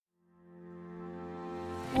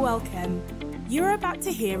Welcome. You're about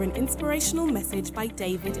to hear an inspirational message by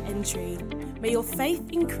David Antwi. May your faith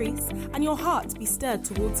increase and your heart be stirred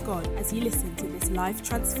towards God as you listen to this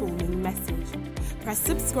life-transforming message. Press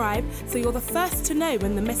subscribe so you're the first to know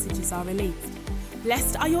when the messages are released.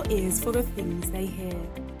 Blessed are your ears for the things they hear.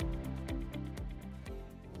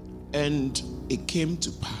 And it came to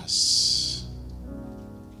pass.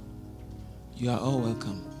 You are all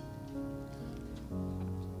welcome.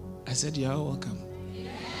 I said you are all welcome.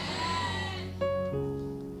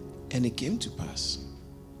 And it came to pass,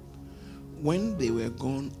 when they were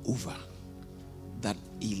gone over, that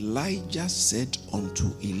Elijah said unto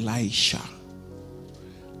Elisha,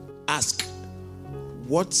 ask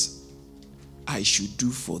what I should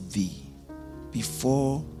do for thee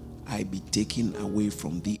before I be taken away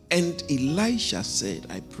from thee. And Elisha said,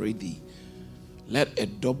 I pray thee, let a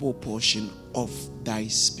double portion of thy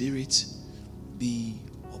spirit be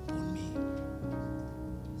upon me.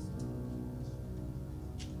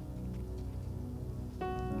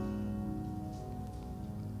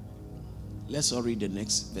 Let's all read the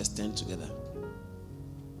next verse 10 together.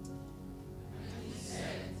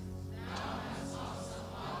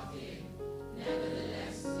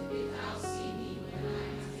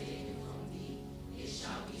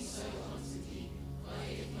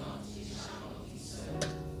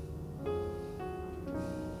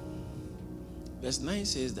 Verse 9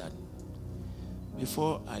 says that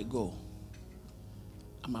before I go,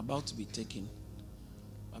 I'm about to be taken,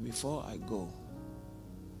 but before I go,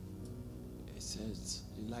 it says,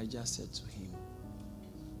 Elijah said to him,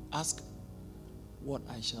 ask what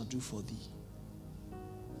I shall do for thee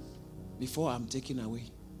before I'm taken away.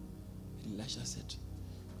 And Elisha said,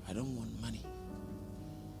 I don't want money.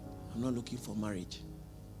 I'm not looking for marriage.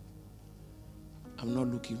 I'm not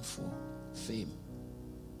looking for fame.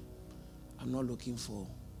 I'm not looking for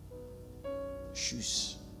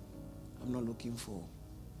shoes. I'm not looking for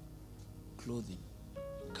clothing,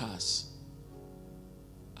 cars.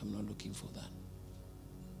 I'm not looking for that.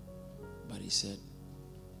 But he said,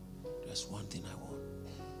 there's one thing I want.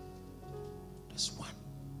 There's one.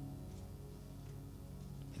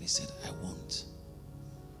 And he said, I want.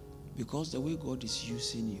 Because the way God is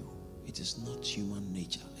using you, it is not human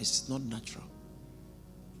nature. It's not natural.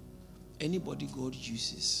 Anybody God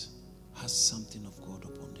uses has something of God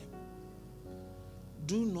upon them.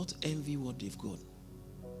 Do not envy what they've got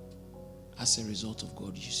as a result of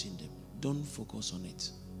God using them. Don't focus on it.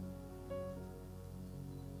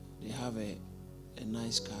 They have a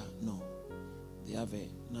nice car. No. They have a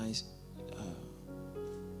nice,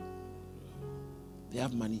 they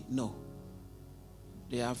have money. No.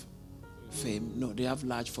 They have fame. No. They have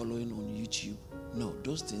large following on YouTube. No.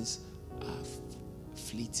 Those things are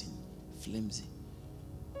fleeting, flimsy.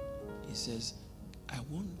 He says, I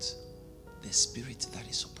want the spirit that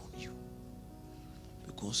is upon you.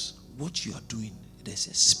 Because what you are doing, there's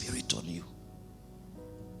a spirit on you.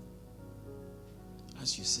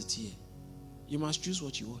 As you sit here, you must choose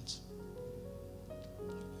what you want.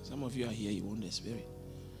 Some of you are here, you want the spirit.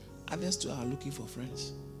 Others too are looking for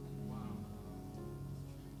friends.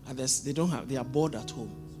 Others, they are bored at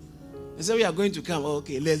home. They say, we are going to come. Oh,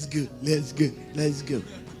 okay, let's go.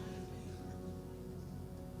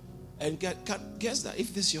 And guess that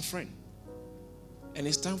if this is your friend and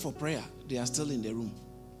it's time for prayer, they are still in the room.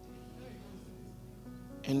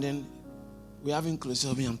 And then we haven't closed.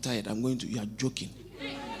 Tell me, I'm tired. You are joking.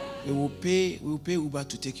 We will pay Uber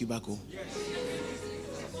to take you back home.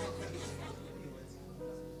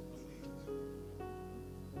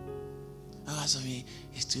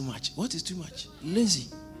 It's too much. What is too much? Lazy.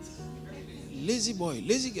 Lazy boy,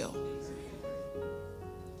 lazy girl.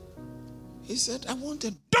 He said, I want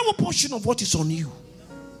a double portion of what is on you.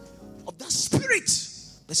 Of that spirit.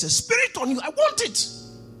 There's a spirit on you. I want it.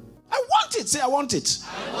 I want it. Say, I want it.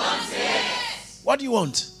 I want it. What do you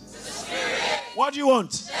want? The spirit. What do you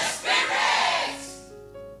want? The spirit.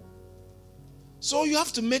 So you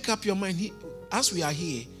have to make up your mind. As we are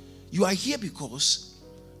here, you are here because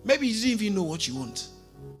maybe you didn't even know what you want.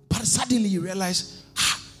 But suddenly you realize,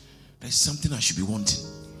 there's something I should be wanting.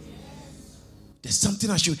 There's something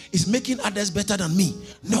it's making others better than me.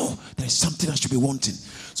 No, there's something I should be wanting.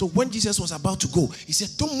 So when Jesus was about to go, he said,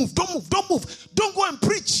 don't move. Don't go and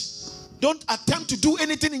preach. Don't attempt to do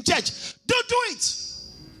anything in church. Don't do it.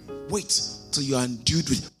 Wait till you are endued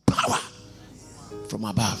with power from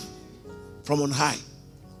above, from on high.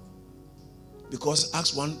 Because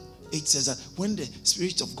Acts 1:8 says that when the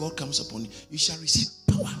Spirit of God comes upon you, you shall receive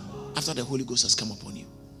power after the Holy Ghost has come upon you.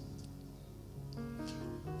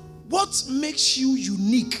 What makes you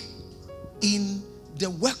unique in the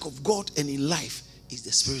work of God and in life is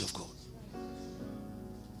the Spirit of God.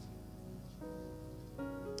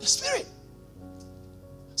 The Spirit.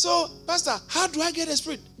 So, Pastor, how do I get the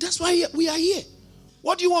Spirit? That's why we are here.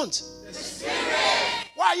 What do you want? The Spirit.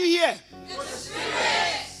 Why are you here? The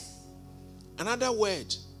Spirit. Another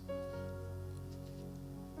word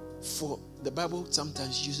for the Bible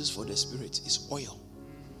sometimes uses for the Spirit is oil.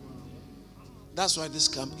 That's why this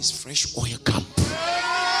camp is fresh oil camp.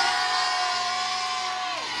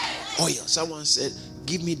 Oil. Someone said,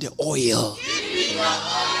 give me the oil. Give me the oil.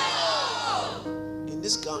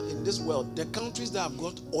 In this world, the countries that have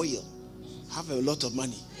got oil have a lot of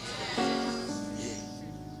money. Yeah.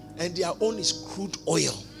 And their own is crude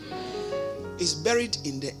oil. It's buried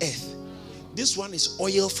in the earth. This one is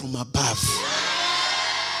oil from above.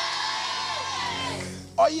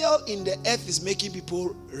 Oil in the earth is making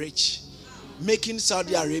people rich. Making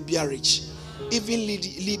Saudi Arabia rich. Even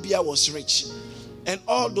Libya was rich. And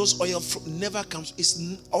all those oil never comes. It's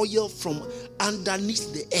oil from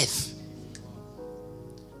underneath the earth.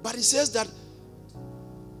 But it says that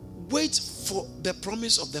wait for the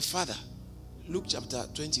promise of the Father. Luke chapter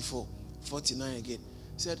 24, 49 again.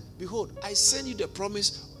 Said, behold, I send you the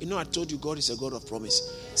promise. You know, I told you God is a God of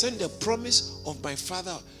promise. Send the promise of my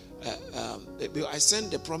Father. I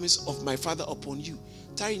send the promise of my Father upon you.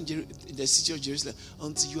 Tarry in the city of Jerusalem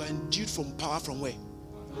until you are endued from power from where?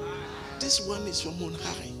 This one is from on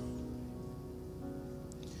high.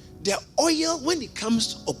 The oil, when it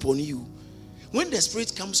comes upon you, when the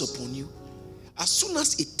Spirit comes upon you, as soon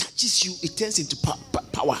as it touches you, it turns into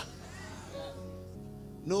power.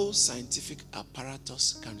 No scientific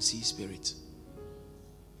apparatus can see Spirit.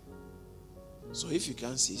 So if you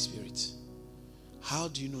can't see Spirit, how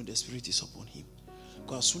do you know the Spirit is upon him?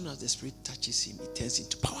 Because as soon as the Spirit touches him, it turns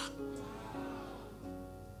into power.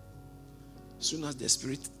 As soon as the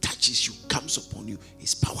Spirit touches you, comes upon you,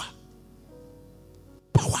 it's power.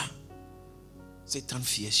 Power. Satan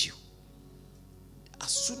fears you.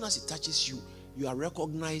 As soon as it touches you, you are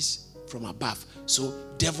recognized from above. So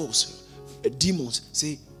devils, demons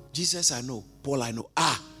say, Jesus I know, Paul I know.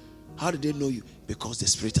 How did they know you? Because the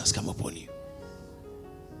Spirit has come upon you.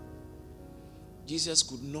 Jesus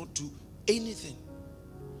could not do anything.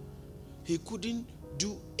 He couldn't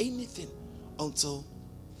do anything until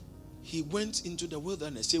he went into the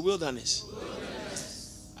wilderness. Say wilderness.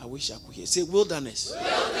 Wilderness. I wish I could hear. Say wilderness.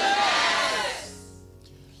 Wilderness.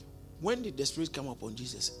 When did the Spirit come upon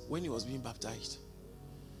Jesus? When he was being baptized.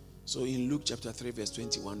 So in Luke chapter 3 verse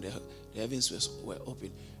 21, the heavens were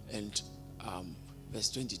open. And verse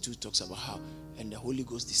 22 talks about how and the Holy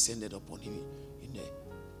Ghost descended upon him in a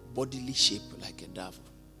bodily shape like a dove.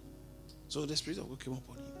 So the Spirit of God came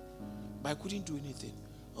upon him. But I couldn't do anything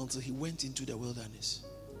until he went into the wilderness.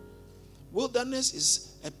 Wilderness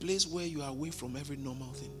is a place where you are away from every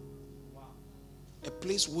normal thing. Wow. A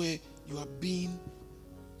place where you are being,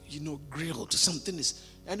 grilled. Something is.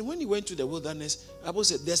 And when he went to the wilderness, the Bible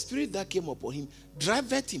said the Spirit that came upon him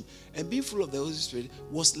driveth him, and being full of the Holy Spirit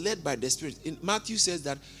was led by the Spirit. In Matthew says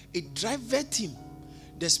that it driveth him.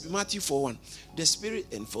 Matthew 4:1. The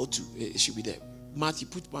Spirit and 4:2. It should be there.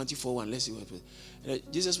 Put Matthew 4:1. Let's see what it was.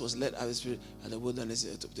 Jesus was led by the Spirit at the wilderness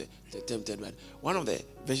of the tempted man. One of the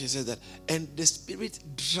versions says that, and the Spirit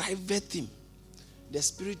driveth him. The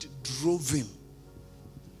Spirit drove him.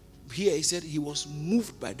 Here he said he was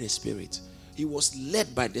moved by the Spirit. He was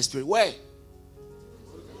led by the Spirit. Where?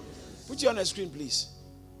 Put you on the screen, please.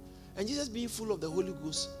 And Jesus, being full of the Holy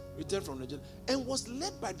Ghost, returned from the journey and was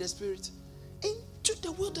led by the Spirit into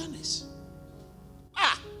the wilderness.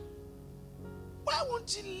 Why won't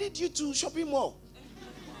he lead you to shopping mall?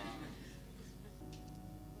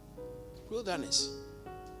 Wilderness.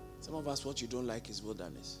 Some of us, what you don't like is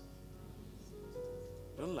wilderness.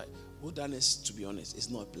 Don't like wilderness. To be honest, it's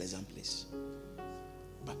not a pleasant place,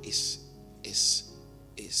 but it's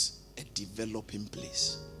a developing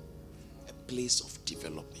place, a place of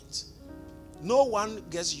development. No one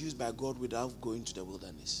gets used by God without going to the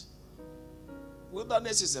wilderness.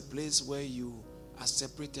 Wilderness is a place where you are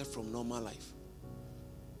separated from normal life.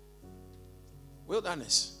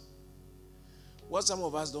 Wilderness. What some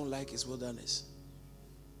of us don't like is wilderness.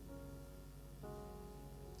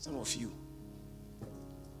 Some of you,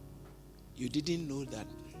 you didn't know that.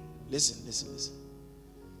 Listen.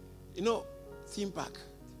 Theme park,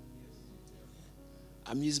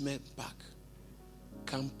 amusement park,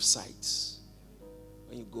 campsites.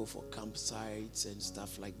 When you go for campsites and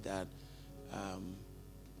stuff like that,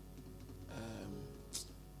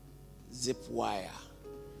 zip wire,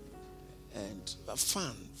 and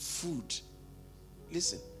fun, food.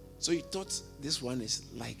 Listen, so you thought this one is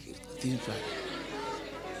like a theme park.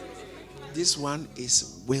 This one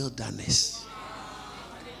is wilderness.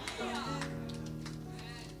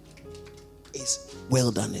 is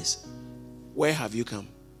wilderness. Where have you come?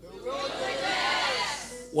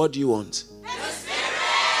 What do you want?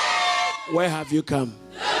 Where have you come?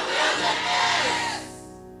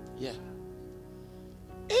 Yeah.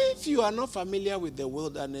 If you are not familiar with the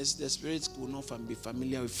wilderness, the Spirit will not be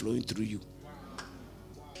familiar with flowing through you.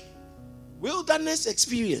 Wilderness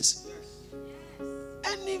experience.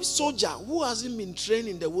 Any soldier who hasn't been trained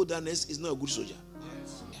in the wilderness is not a good soldier.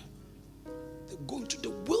 They go into the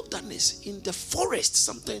wilderness, in the forest,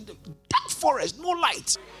 sometimes in the dark forest, no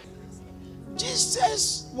light.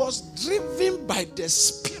 Jesus was driven by the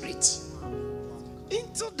Spirit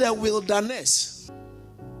into the wilderness.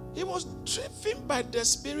 He was driven by the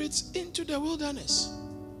Spirit into the wilderness.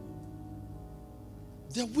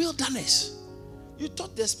 The wilderness. You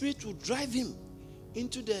thought the Spirit would drive him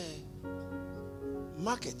into the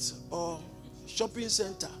market or shopping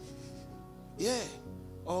center. Yeah.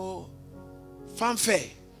 Or fanfare.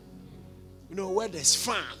 You know, where there's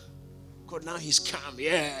fun. Because now he's calm.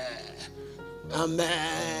 Yeah.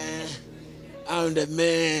 Amen. I'm the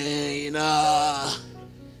man, you know.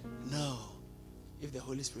 No. If the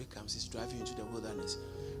Holy Spirit comes, he's driving you into the wilderness.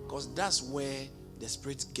 Because that's where the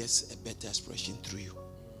Spirit gets a better expression through you.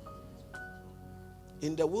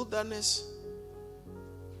 In the wilderness,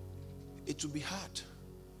 it will be hard.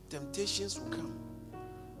 Temptations will come.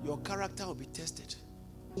 Your character will be tested.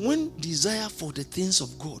 When desire for the things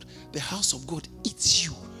of God, the house of God, eats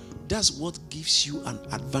you, that's what gives you an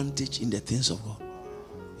advantage in the things of God.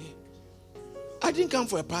 Yeah. I didn't come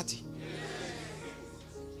for a party.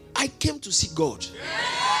 I came to see God.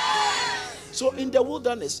 So in the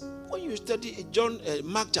wilderness, when you study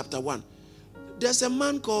Mark chapter 1, there's a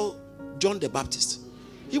man called John the Baptist.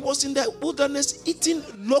 He was in the wilderness eating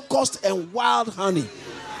locusts and wild honey.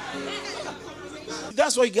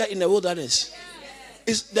 That's what you get in the wilderness.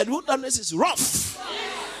 The wilderness is rough.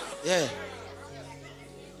 Yeah.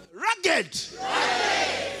 Rugged.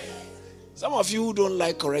 Some of you who don't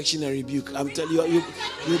like correction and rebuke, I'm telling you,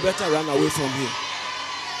 you better run away from here.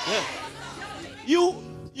 Yeah.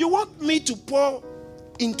 You want me to pour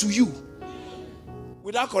into you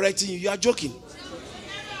without correcting you. You are joking.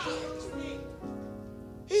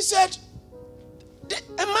 He said,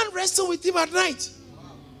 a man wrestled with him at night.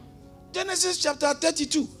 Genesis chapter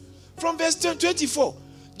 32, from verse 24.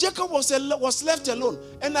 Jacob was left alone,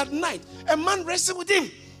 and at night, a man wrestled with him.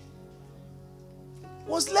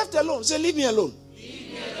 Was left alone. Say, leave me alone.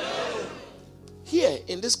 Leave me alone. Here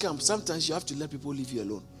in this camp, sometimes you have to let people leave you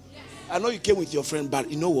alone. Yes. I know you came with your friend, but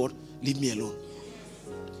you know what? Leave me alone.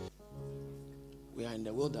 We are in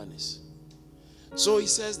the wilderness. So he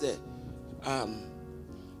says that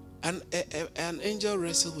an angel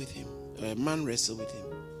wrestled with him. A man wrestled with him.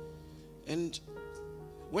 And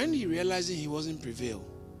when he realized he wasn't prevailing.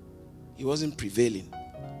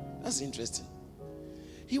 That's interesting.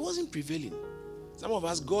 He wasn't prevailing. Some of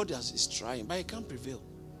us, God is trying, but he can't prevail.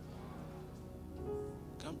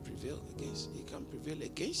 He can't prevail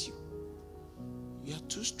against you. You are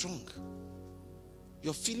too strong.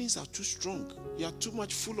 Your feelings are too strong. You are too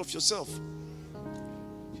much full of yourself.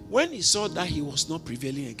 When he saw that he was not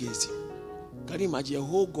prevailing against him, can you imagine a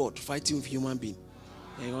whole God fighting with a human being?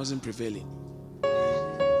 And he wasn't prevailing.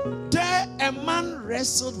 There a man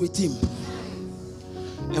wrestled with him.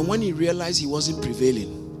 And when he realized he wasn't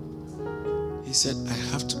prevailing, he said, I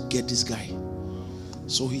have to get this guy.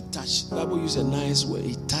 So he touched, the Bible used a nice word,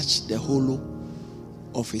 he touched the hollow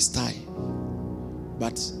of his thigh.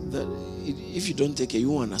 But if you don't take it, you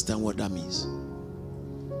won't understand what that means.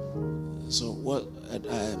 So what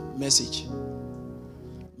message,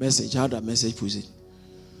 how that message puts it.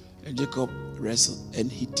 And Jacob wrestled, and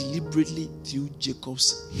he deliberately threw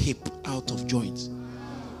Jacob's hip out of joint.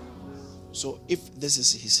 So if this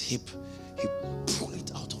is his hip, he pulled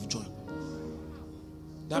it out of joint.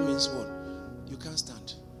 That means what? You can't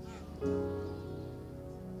stand.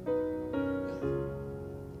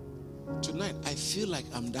 Tonight, I feel like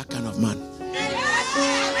I'm that kind of man.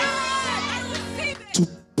 To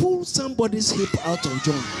pull somebody's hip out of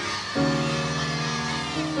joint.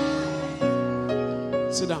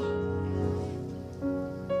 Sit down.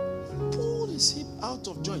 Pull his hip out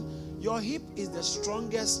of joint. Your hip is the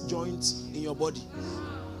strongest joint in your body.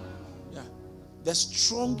 Yeah. The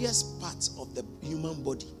strongest part of the human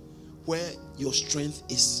body where your strength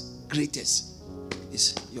is greatest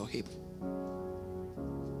is your hip.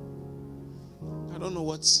 I don't know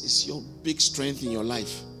what is your big strength in your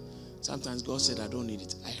life. Sometimes God said, I don't need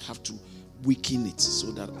it. I have to weaken it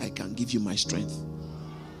so that I can give you my strength.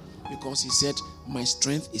 Because he said, my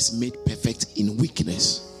strength is made perfect in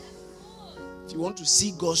weakness. If you want to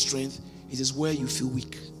see God's strength, it is where you feel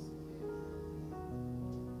weak.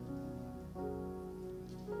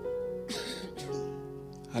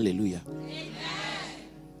 Hallelujah.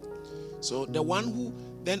 So the one who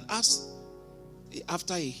then asked,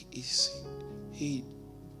 after he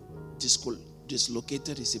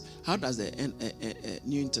dislocated his hip. How does the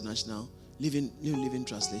New Living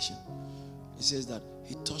Translation? It says that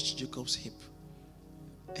he touched Jacob's hip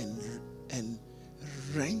and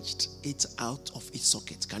wrenched it out of its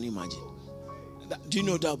socket. Can you imagine? Do you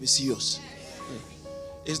know that will be serious? Yeah.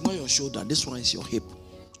 It's not your shoulder. This one is your hip.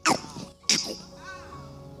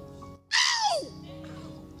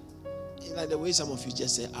 Like the way some of you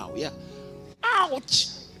just say, ow, yeah. Ouch!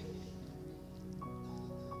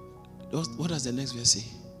 What does the next verse say?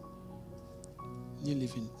 New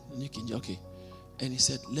King James. Okay. And he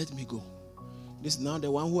said, let me go. This is now the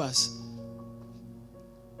one who has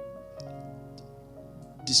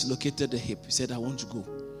dislocated the hip. He said, I want to go.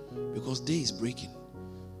 Because day is breaking.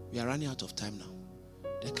 We are running out of time now.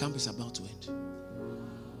 The camp is about to end.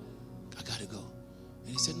 I gotta go.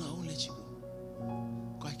 And he said, no, I won't let you go.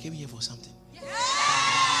 Because I came here for something. No.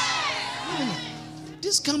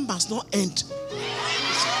 This camp must not end.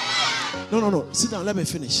 No. Sit down. Let me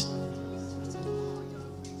finish.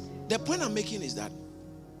 The point I'm making is that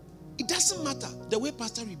it doesn't matter. The way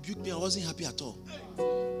Pastor rebuked me, I wasn't happy at all.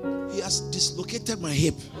 He has dislocated my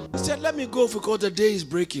hip. He said, let me go because the day is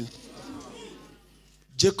breaking.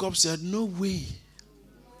 Jacob said, no way.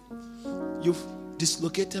 You've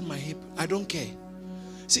dislocated my hip. I don't care.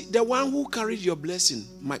 See, the one who carried your blessing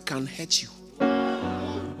can hurt you.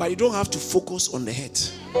 But you don't have to focus on the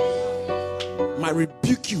hurt. Might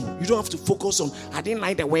rebuke you. You don't have to focus on, I didn't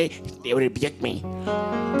like the way they rebuked me.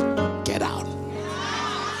 Get out.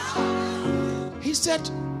 He said,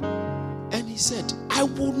 I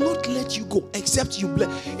will not let you go except you bless.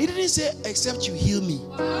 He didn't say except you heal me.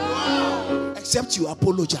 Except you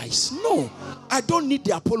apologize. No, I don't need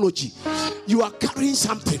the apology. You are carrying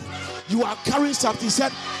something. You are carrying something.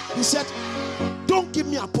 He said, don't give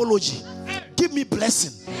me apology. Give me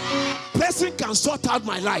blessing. Blessing can sort out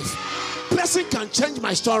my life. Blessing can change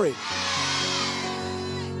my story.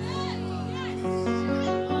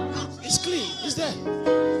 It's clean. It's there.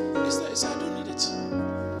 He said, I don't need it.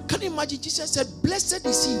 Can you imagine? Jesus said, blessed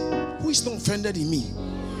is he who is not offended in me.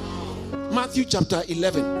 Matthew chapter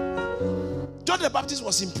 11. John the Baptist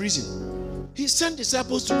was in prison. He sent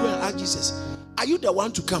disciples to go and ask Jesus, are you the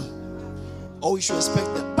one to come? Or we should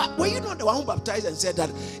expect them. But were you not the one who baptized and said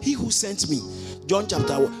that he who sent me? John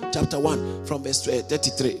chapter 1 from verse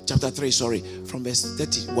 33, chapter 3, from verse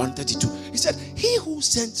 31, 32. He said, he who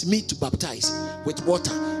sent me to baptize with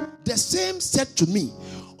water, the same said to me,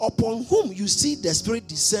 upon whom you see the Spirit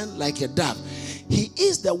descend like a dove. He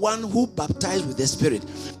is the one who baptized with the Spirit.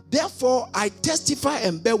 Therefore, I testify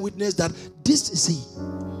and bear witness that this is he.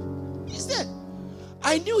 He's there.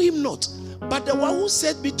 I knew him not. But the one who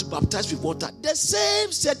sent me to baptize with water, the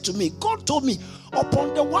same said to me, God told me,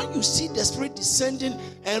 upon the one you see the Spirit descending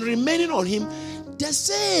and remaining on him, the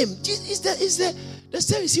same the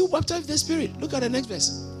same is he who baptized with the Spirit. Look at the next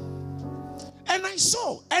verse. And I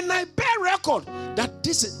saw, and I bear record that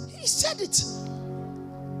this is, he said it.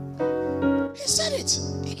 He said it.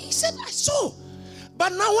 He said, I saw.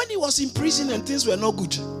 But now when he was in prison and things were not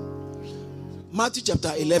good, Matthew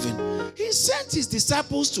chapter 11, he sent his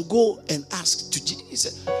disciples to go and ask to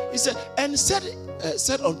Jesus. He said, and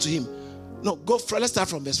said unto him, no, go. Let's start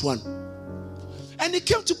from verse 1. And it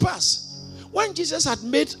came to pass when Jesus had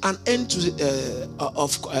made an end to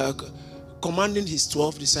commanding his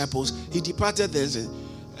 12 disciples, he departed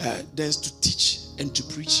thence to teach and to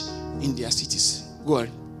preach in their cities. Go on.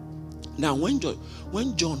 Now, when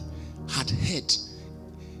John had heard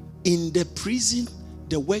in the prison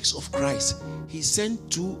the works of Christ, he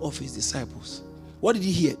sent 2 of his disciples. What did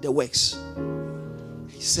he hear? The works.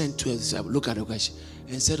 He sent 2 of his disciples. Look at the question.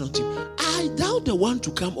 And said unto him, I thou the one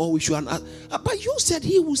to come, or we should ask. But you said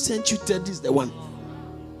he who sent you said this the one.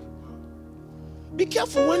 Be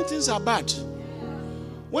careful when things are bad.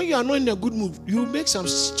 When you are not in a good mood, you make some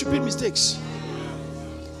stupid mistakes.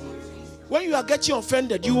 When you are getting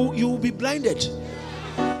offended, you will be blinded.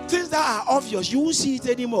 Things that are obvious, you won't see it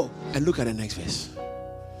anymore. And look at the next verse.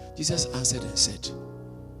 Jesus answered and said,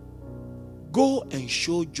 go and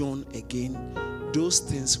show John again those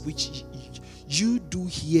things which you do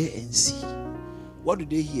hear and see. What do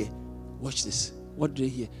they hear? Watch this. What do they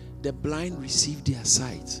hear? The blind receive their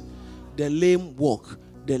sight. The lame walk.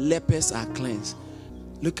 The lepers are cleansed.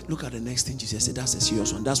 Look at the next thing Jesus said. That's a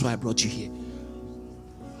serious one. That's why I brought you here.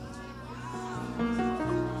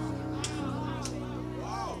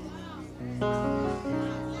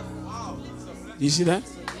 You see that?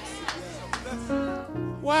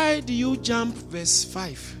 Why do you jump verse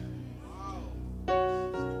 5?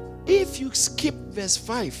 He if you skip verse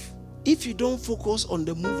 5, if you don't focus on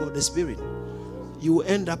the move of the Spirit, you will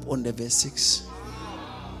end up on the verse 6.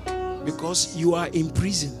 Because you are in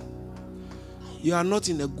prison. You are not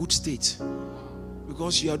in a good state.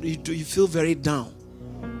 Because you feel very down.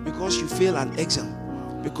 Because you fail an exam.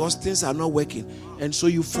 Because things are not working. And so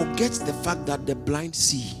you forget the fact that the blind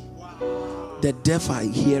see. The deaf are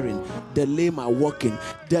hearing. The lame are walking.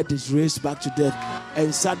 Death is raised back to death.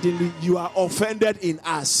 And suddenly you are offended in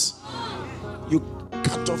us. You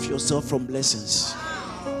cut off yourself from blessings.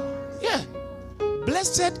 Yeah.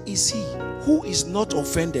 Blessed is he who is not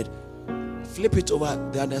offended. Flip it over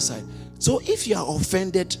the other side. So if you are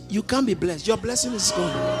offended, you can't be blessed. Your blessing is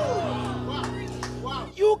gone.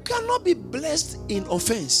 You cannot be blessed in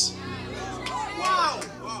offense.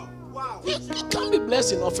 You can't be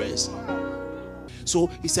blessed in offense. So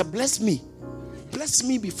he said, bless me. Bless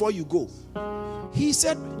me before you go. He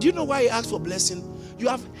said, do you know why he asked for blessing? You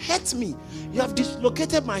have hurt me. You have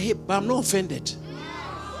dislocated my hip, but I'm not offended.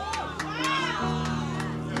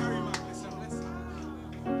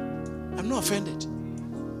 I'm not offended.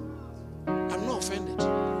 I'm not offended.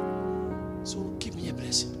 So give me a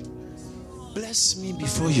blessing. Bless me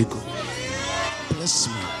before you go. Bless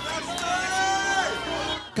me.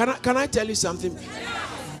 Can I tell you something?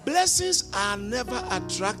 Blessings are never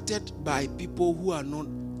attracted by people who are not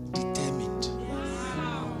determined.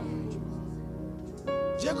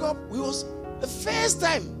 Jacob, the first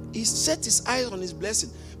time he set his eyes on his blessing,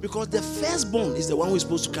 because the firstborn is the one who is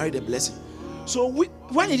supposed to carry the blessing. So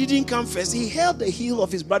when he didn't come first, he held the heel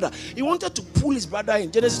of his brother. He wanted to pull his brother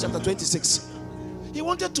in. Genesis chapter 26. He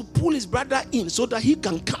wanted to pull his brother in so that he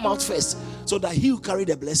can come out first, so that he will carry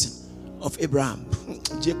the blessing of Abraham,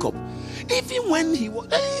 Jacob. Even when he was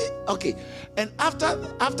okay, and after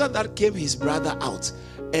that came his brother out,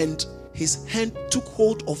 and his hand took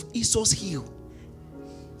hold of Esau's heel,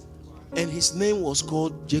 and his name was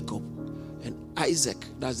called Jacob, and Isaac,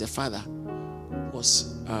 that's the father,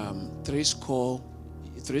 was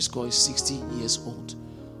 60 years old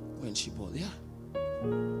when she bore. Yeah,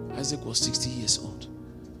 Isaac was 60 years old.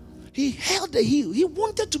 He held the heel. He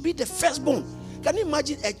wanted to be the firstborn. Can you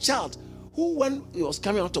imagine a child who, when he was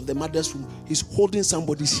coming out of the mother's womb, he's holding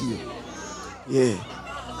somebody's heel? Yeah.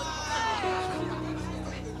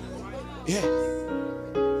 Yeah.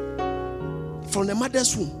 From the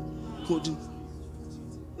mother's womb, holding.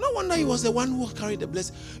 No wonder he was the one who carried the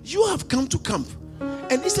blessing. You have come to camp,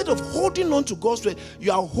 and instead of holding on to God's word,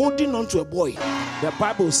 you are holding on to a boy. The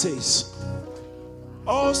Bible says,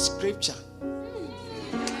 all scripture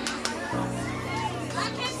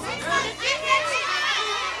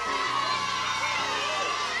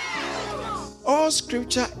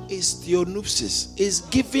is theonupsis, is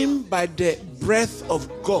given by the breath of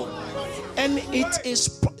God, and it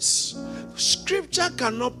is scripture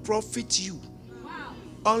cannot profit you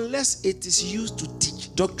unless it is used to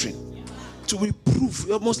teach doctrine, to reprove,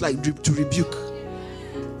 almost like to rebuke.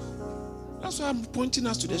 That's why I'm pointing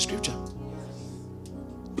us to the scripture,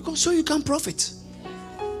 because so you can profit.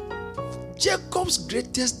 Jacob's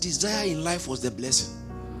greatest desire in life was the blessing.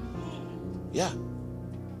 Yeah.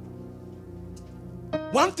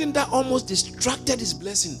 One thing that almost distracted his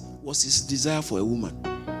blessing was his desire for a woman.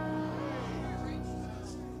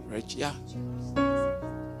 Right? Yeah.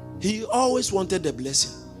 He always wanted the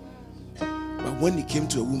blessing. But when he came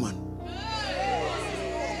to a woman,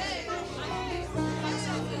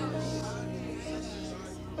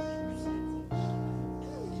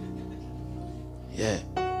 yeah.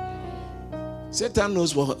 Satan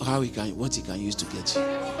knows what he can use to get you.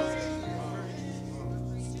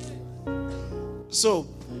 So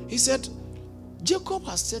he said, Jacob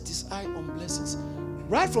has set his eye on blessings.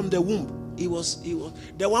 Right from the womb, he was the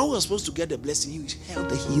one who was supposed to get the blessing. He held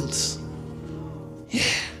the heels. Yeah.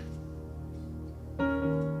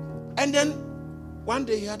 And then one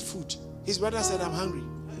day he had food. His brother said, I'm hungry.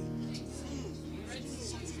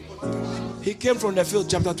 He came from the field,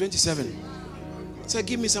 chapter 27. He said,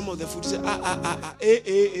 give me some of the food. He said,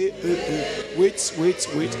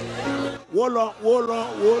 wait. Hold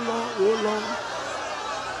on.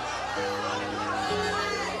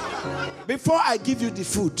 Before I give you the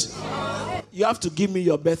food, you have to give me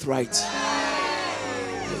your birthright.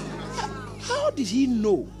 How did he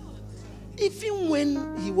know? Even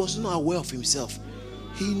when he was not aware of himself,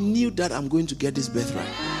 he knew that I'm going to get this birthright.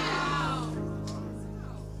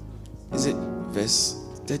 Is it verse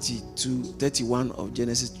 32, 31 of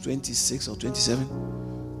Genesis 26 or 27?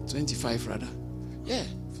 25 rather. Yeah,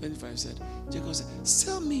 25 said, Jacob said,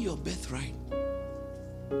 sell me your birthright.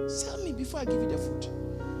 Sell me before I give you the food.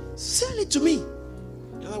 Sell it to me.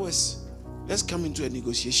 In other words, let's come into a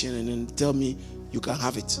negotiation and then tell me you can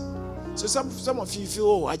have it. So some of you feel,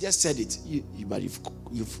 oh, I just said it. But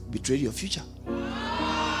you've betrayed your future.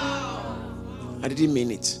 I didn't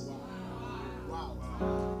mean it.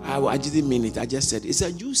 I didn't mean it. I just said it. He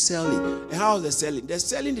said, you sell it. And how was the selling? The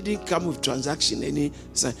selling didn't come with transaction. He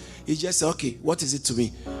just said, okay, what is it to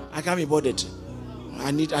me? I can't be bothered.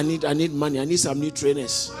 I need money. I need some new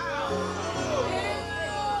trainers.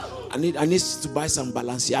 I need to buy some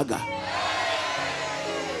Balenciaga.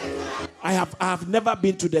 I have never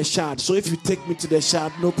been to the Shard, so if you take me to the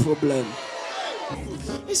Shard, no problem.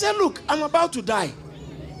 He said, look, I'm about to die.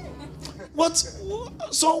 What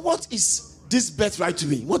is this birthright to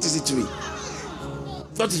me? What is it to me?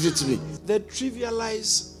 What is it to me? They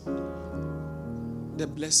trivialize the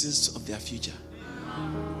blessings of their future.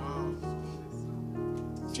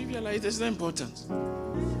 Trivialize, it's not important.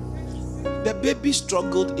 The baby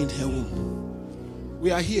struggled in her womb.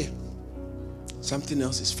 We are here. Something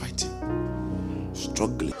else is fighting.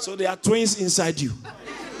 Struggling. So there are twins inside you.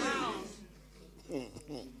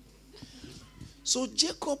 So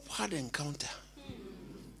Jacob had an encounter.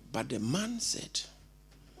 But the man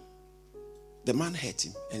hurt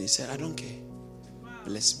him. And he said, I don't care.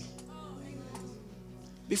 Bless me.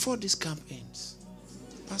 Before this camp ends,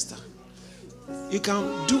 Pastor, you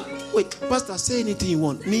can do, Pastor, say anything you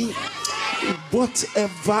want. Me,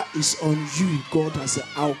 whatever is on you, God has said,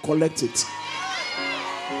 I'll collect it.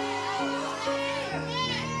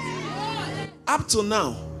 Up to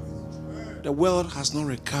now, the world has not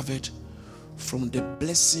recovered from the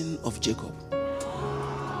blessing of Jacob.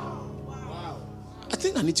 I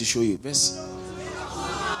think I need to show you verse.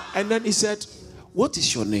 And then he said, what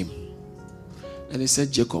is your name? And he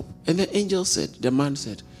said, Jacob. And the man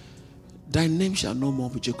said, thy name shall no more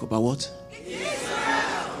be Jacob, but what? Israel.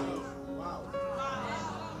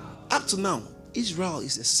 Up to now, Israel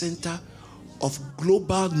is the center of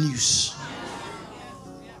global news.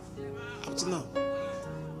 Up to now.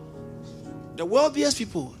 The wealthiest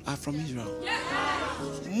people are from Israel.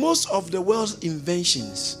 Most of the world's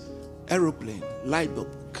inventions, aeroplane, light bulb,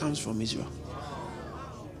 comes from Israel.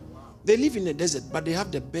 They live in the desert, but they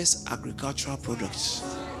have the best agricultural products.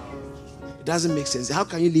 It doesn't make sense. How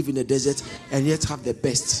can you live in the desert and yet have the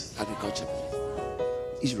best agriculture?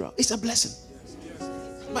 Israel. It's a blessing.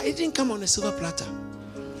 But it didn't come on a silver platter.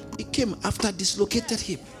 It came after dislocated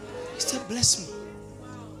hip. He said, bless me.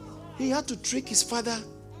 He had to trick his father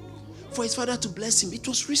for his father to bless him. It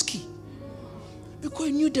was risky. Because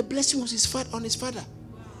he knew the blessing was on his father.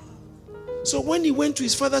 So when he went to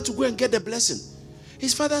his father to go and get the blessing,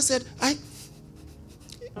 his father said, I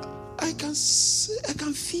can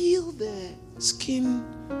feel the skin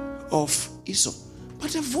of Esau.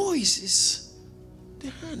 But the voice is the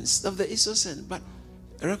hands of the Esau son. But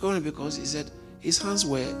I reckon because he said his hands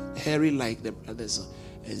were hairy like the brothers.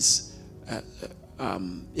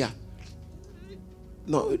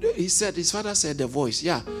 No, he said, his father said the voice.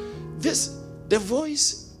 Yeah. The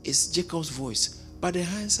voice is Jacob's voice, but the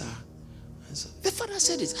hands are. The father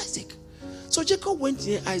said it's Isaac. So Jacob went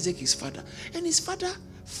near Isaac, his father, and his father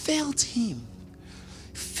felt him.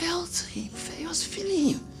 He was feeling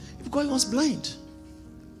him because he was blind.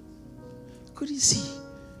 Couldn't see.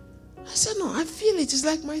 I said, no, I feel it. It's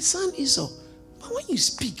like my son Esau. But when you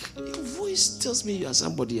speak, your voice tells me you are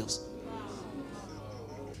somebody else.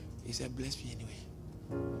 He said, bless me anyway.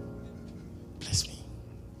 Bless me.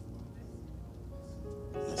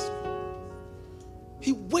 Bless me.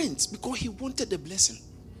 He went because he wanted the blessing.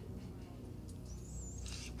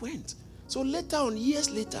 He went. So later on, years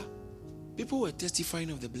later, people were testifying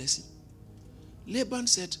of the blessing. Laban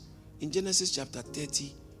said in Genesis chapter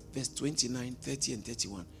 30, verse 29, 30 and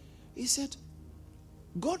 31, he said,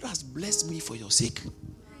 God has blessed me for your sake.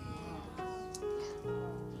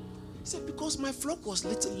 He said, because my flock was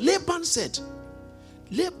little. Laban said,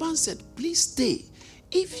 please stay.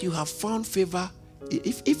 If you have found favor,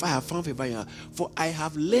 if I have found favor, for I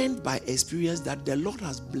have learned by experience that the Lord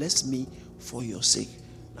has blessed me for your sake.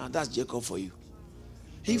 Now that's Jacob for you.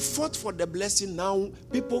 He fought for the blessing. Now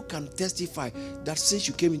people can testify that since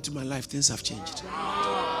you came into my life, things have changed.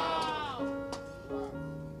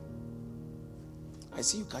 I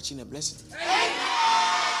see you catching a blessing.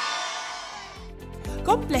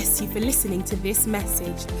 God bless you for listening to this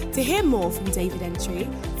message. To hear more from David Antwi,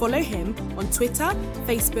 follow him on Twitter,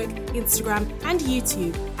 Facebook, Instagram, and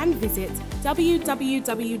YouTube, and visit www.charis.org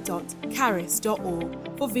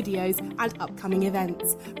for videos and upcoming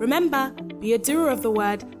events. Remember, be a doer of the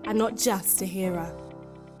word and not just a hearer.